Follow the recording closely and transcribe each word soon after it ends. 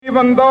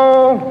Even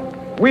though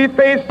we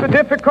face the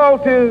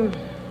difficulties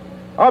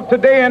of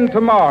today and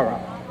tomorrow,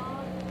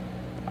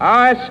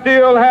 I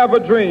still have a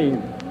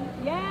dream.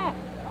 Yeah.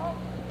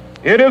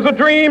 It is a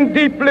dream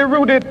deeply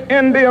rooted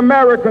in the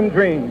American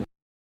dream.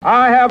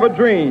 I have a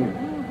dream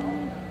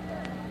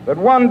that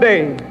one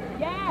day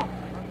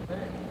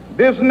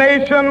this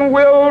nation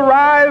will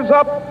rise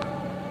up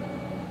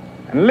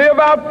and live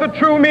out the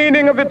true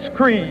meaning of its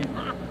creed.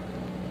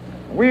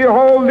 We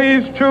hold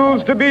these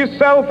truths to be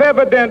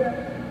self-evident,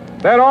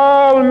 that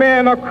all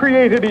men are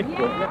created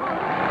equal. I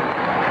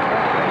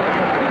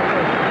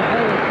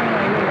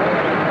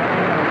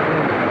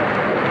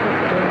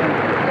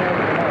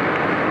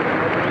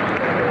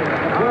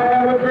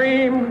have a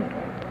dream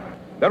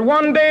that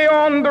one day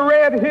on the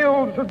red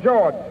hills of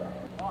Georgia,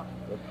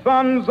 the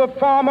sons of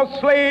former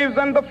slaves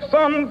and the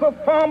sons of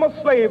former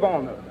slave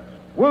owners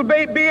will be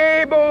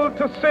able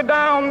to sit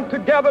down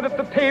together at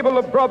the table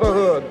of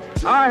brotherhood.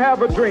 I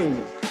have a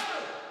dream.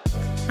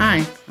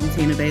 Hi, I'm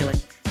Tina Bailey,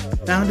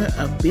 founder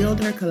of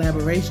Builder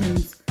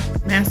Collaborations,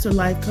 master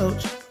life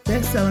coach,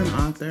 best-selling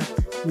author,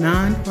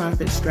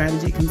 nonprofit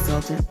strategy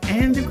consultant,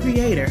 and the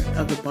creator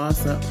of the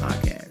Boss Up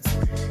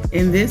podcast.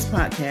 In this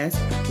podcast,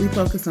 we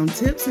focus on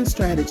tips and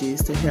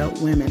strategies to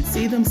help women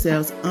see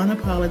themselves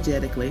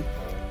unapologetically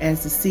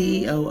as the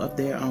CEO of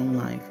their own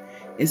life.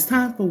 It's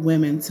time for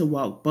women to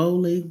walk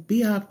boldly,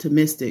 be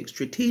optimistic,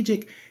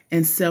 strategic,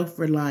 and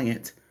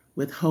self-reliant,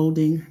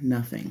 withholding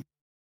nothing.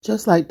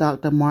 Just like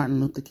Dr.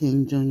 Martin Luther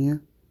King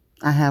Jr.,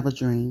 I have a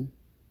dream.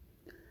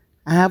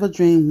 I have a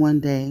dream one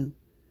day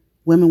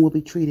women will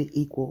be treated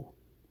equal,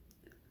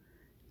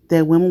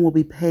 that women will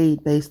be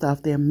paid based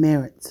off their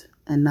merits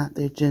and not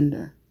their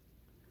gender,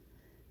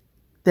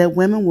 that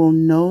women will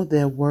know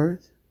their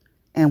worth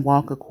and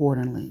walk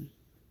accordingly,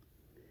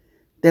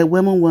 that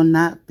women will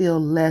not feel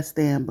less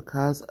than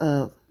because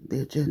of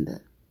their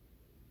gender,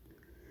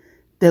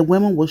 that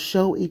women will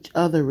show each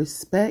other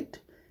respect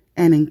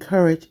and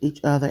encourage each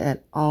other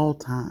at all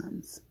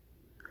times.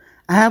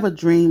 I have a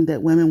dream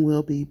that women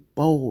will be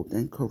bold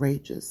and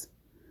courageous.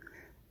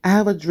 I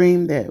have a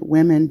dream that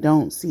women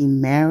don't see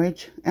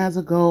marriage as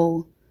a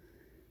goal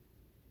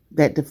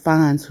that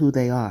defines who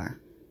they are.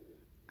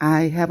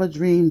 I have a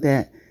dream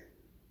that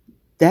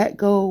that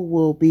goal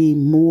will be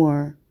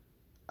more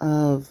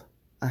of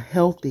a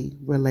healthy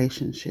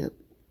relationship,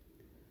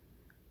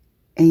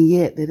 and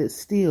yet that it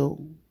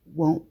still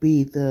won't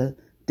be the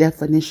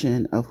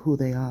definition of who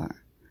they are.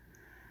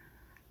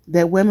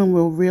 That women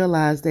will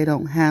realize they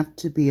don't have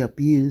to be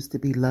abused to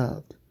be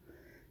loved.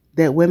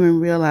 That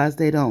women realize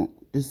they don't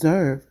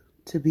deserve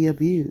to be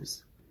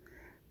abused.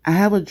 I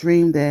have a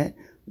dream that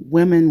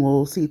women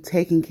will see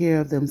taking care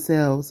of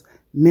themselves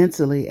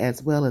mentally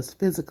as well as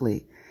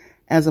physically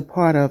as a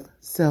part of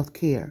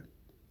self-care.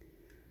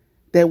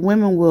 That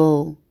women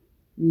will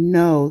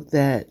know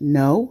that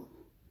no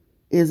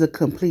is a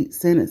complete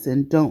sentence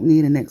and don't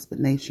need an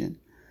explanation.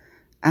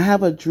 I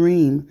have a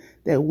dream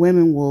that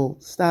women will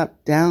stop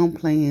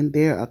downplaying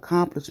their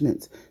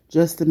accomplishments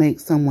just to make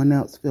someone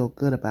else feel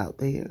good about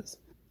theirs.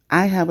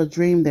 I have a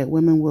dream that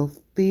women will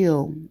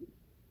feel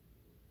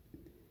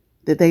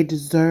that they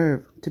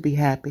deserve to be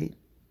happy.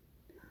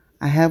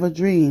 I have a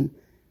dream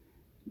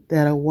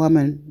that a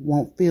woman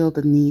won't feel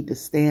the need to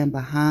stand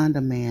behind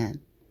a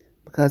man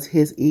because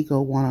his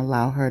ego won't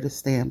allow her to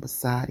stand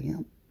beside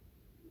him.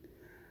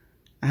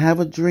 I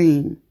have a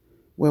dream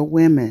where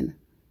women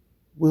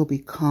will be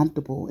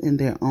comfortable in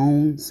their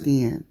own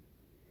skin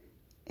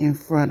in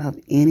front of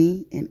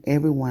any and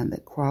everyone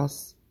that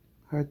crosses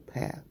her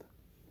path.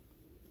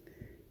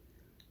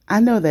 I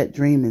know that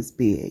dream is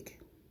big.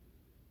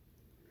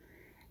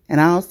 And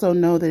I also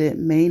know that it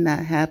may not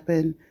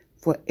happen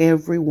for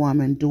every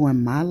woman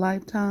during my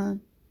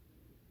lifetime,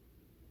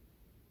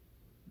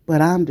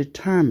 but I'm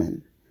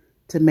determined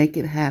to make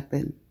it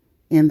happen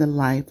in the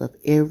life of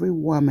every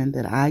woman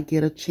that I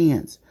get a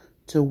chance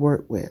to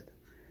work with,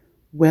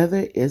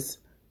 whether it's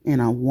in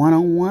a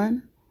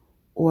one-on-one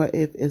or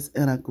if it's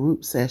in a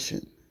group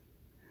session.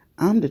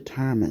 I'm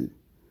determined.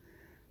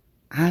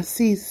 I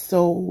see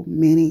so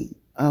many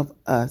of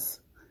us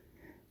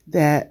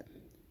that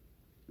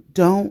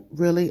don't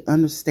really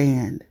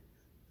understand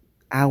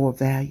our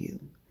value,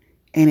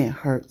 and it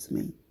hurts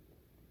me.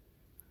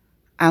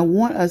 I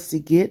want us to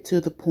get to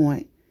the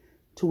point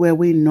to where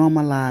we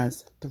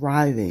normalize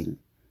thriving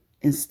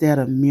instead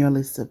of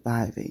merely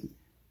surviving.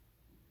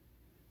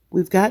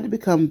 We've got to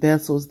become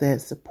vessels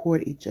that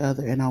support each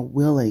other and are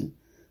willing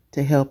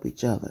to help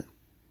each other.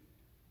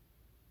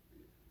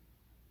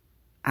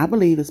 I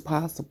believe it's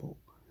possible.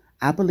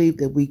 I believe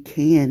that we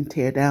can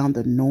tear down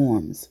the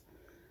norms.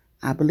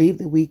 I believe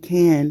that we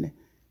can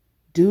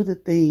do the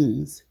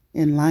things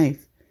in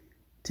life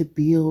to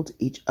build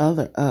each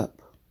other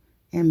up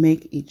and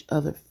make each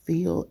other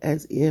feel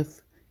as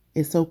if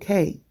it's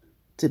okay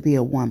to be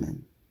a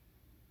woman.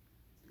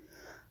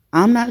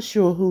 I'm not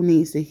sure who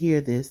needs to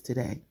hear this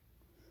today.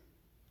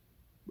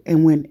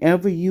 And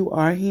whenever you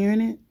are hearing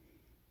it,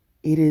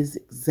 it is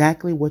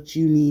exactly what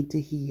you need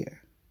to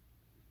hear.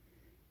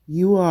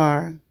 You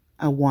are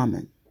a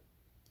woman.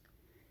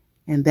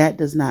 and that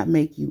does not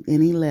make you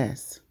any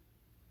less.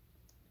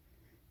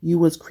 You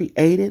was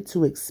created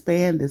to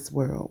expand this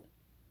world,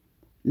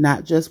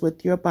 not just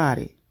with your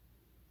body,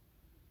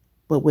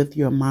 but with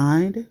your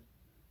mind,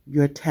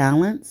 your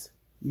talents,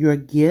 your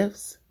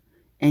gifts,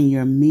 and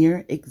your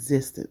mere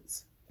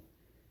existence.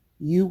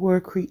 You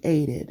were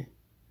created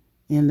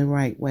in the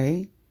right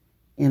way,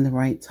 in the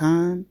right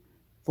time,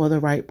 for the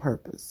right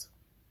purpose.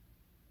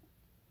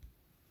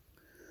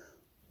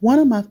 One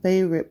of my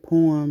favorite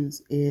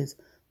poems is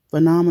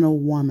Phenomenal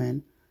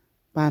Woman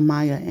by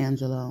Maya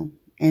Angelou,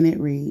 and it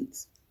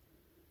reads,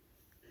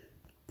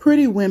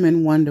 "Pretty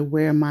women wonder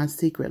where my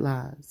secret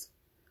lies.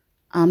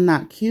 I'm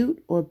not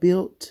cute or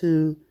built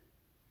to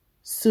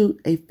suit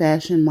a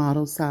fashion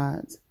model's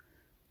size,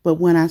 but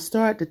when I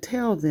start to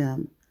tell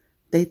them,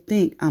 they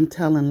think I'm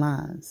telling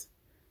lies.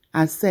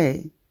 I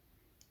say,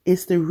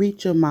 it's the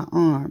reach of my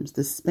arms,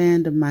 the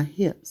span of my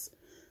hips,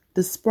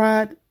 the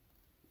stride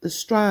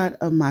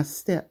of my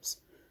steps,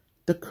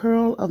 the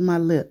curl of my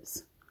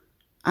lips.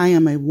 I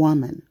am a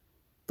woman,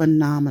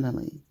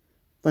 phenomenal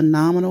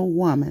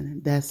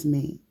woman, that's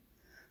me.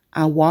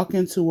 I walk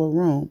into a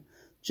room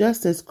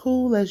just as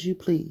cool as you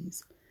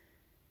please,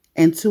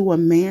 and to a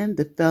man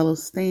the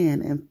fellows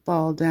stand and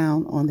fall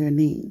down on their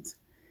knees.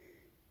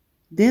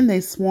 Then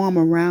they swarm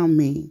around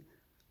me,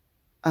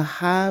 a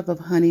hive of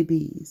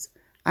honeybees.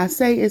 I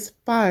say it's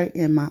fire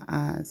in my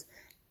eyes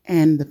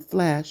and the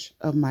flash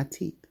of my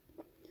teeth.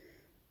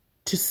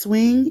 To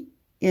swing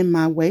in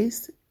my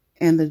waist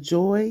and the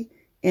joy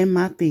in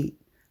my feet.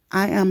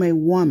 I am a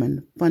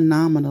woman,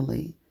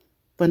 phenomenally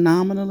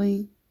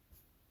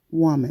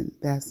woman,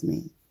 that's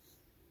me.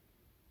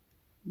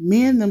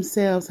 Men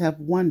themselves have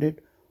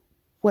wondered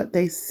what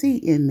they see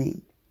in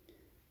me.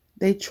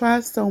 They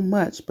try so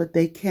much, but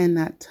they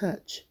cannot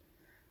touch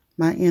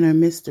my inner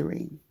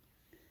mystery.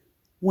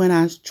 When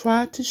I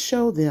try to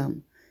show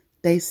them,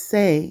 they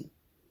say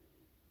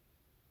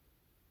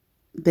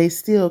they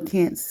still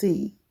can't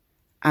see.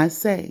 I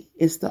say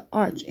it's the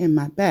arch in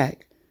my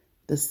back,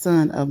 the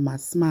sun of my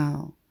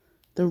smile,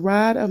 the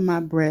ride of my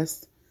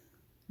breast,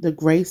 the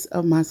grace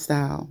of my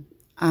style.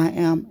 I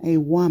am a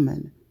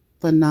woman,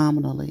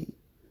 phenomenal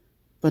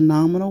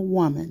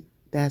woman,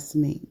 that's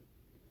me.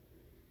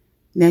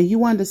 Now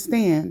you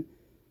understand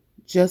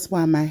just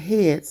why my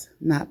head's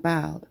not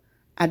bowed.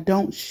 I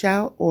don't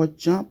shout or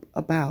jump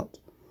about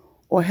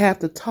or have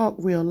to talk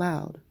real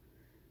loud.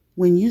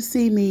 When you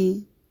see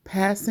me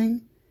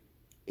passing,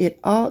 it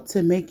ought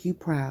to make you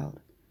proud.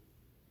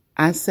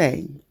 I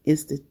say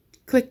it's the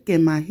click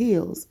in my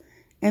heels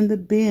and the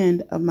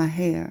bend of my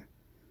hair,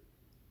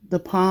 the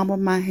palm of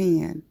my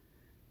hand,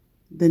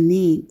 the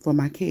need for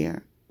my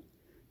care.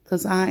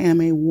 'Cause I am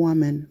a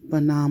woman,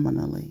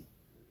 phenomenal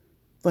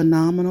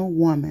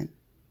woman,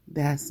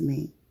 that's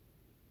me.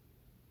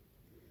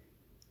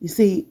 You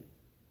see,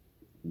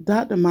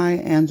 Dr.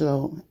 Maya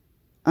Angelou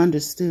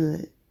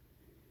understood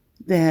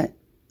that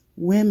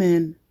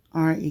women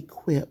are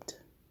equipped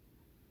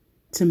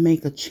to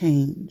make a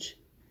change.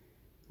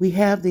 We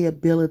have the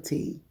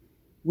ability,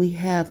 we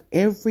have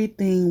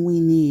everything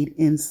we need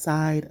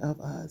inside of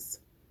us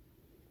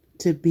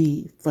to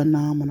be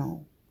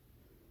phenomenal.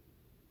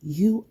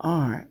 You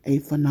are a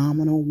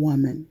phenomenal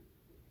woman.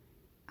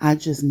 I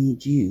just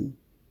need you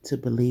to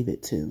believe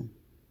it too.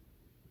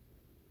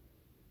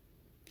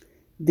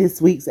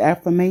 This week's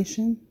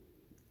affirmation,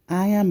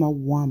 I am a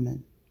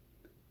woman,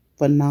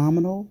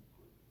 phenomenal,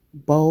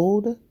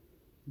 bold,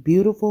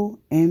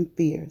 beautiful, and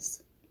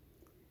fierce.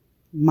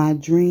 My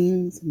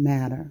dreams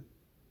matter.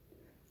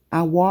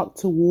 I walk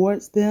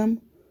towards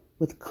them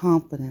with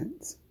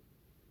confidence,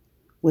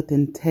 with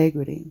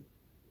integrity,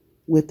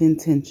 with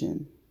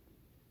intention.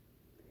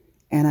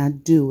 And I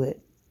do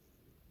it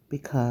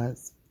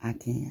because I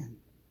can.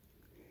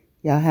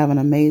 Y'all have an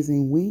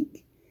amazing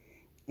week.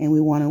 And we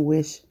want to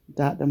wish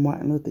Dr.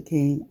 Martin Luther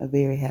King a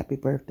very happy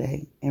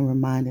birthday and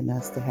reminding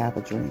us to have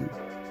a dream.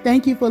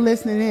 Thank you for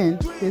listening in.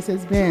 This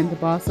has been the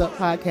Boss Up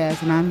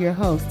Podcast, and I'm your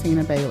host,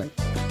 Tina Bailey.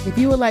 If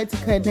you would like to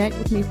connect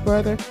with me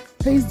further,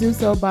 please do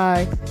so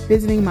by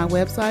visiting my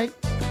website,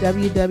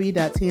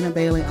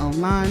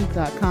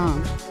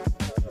 www.tinabaileyonline.com.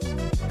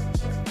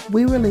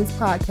 We release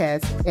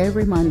podcasts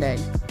every Monday,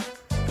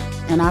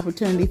 an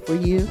opportunity for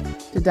you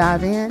to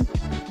dive in,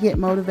 get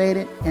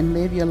motivated, and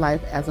live your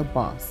life as a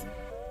boss.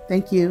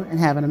 Thank you and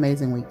have an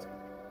amazing week.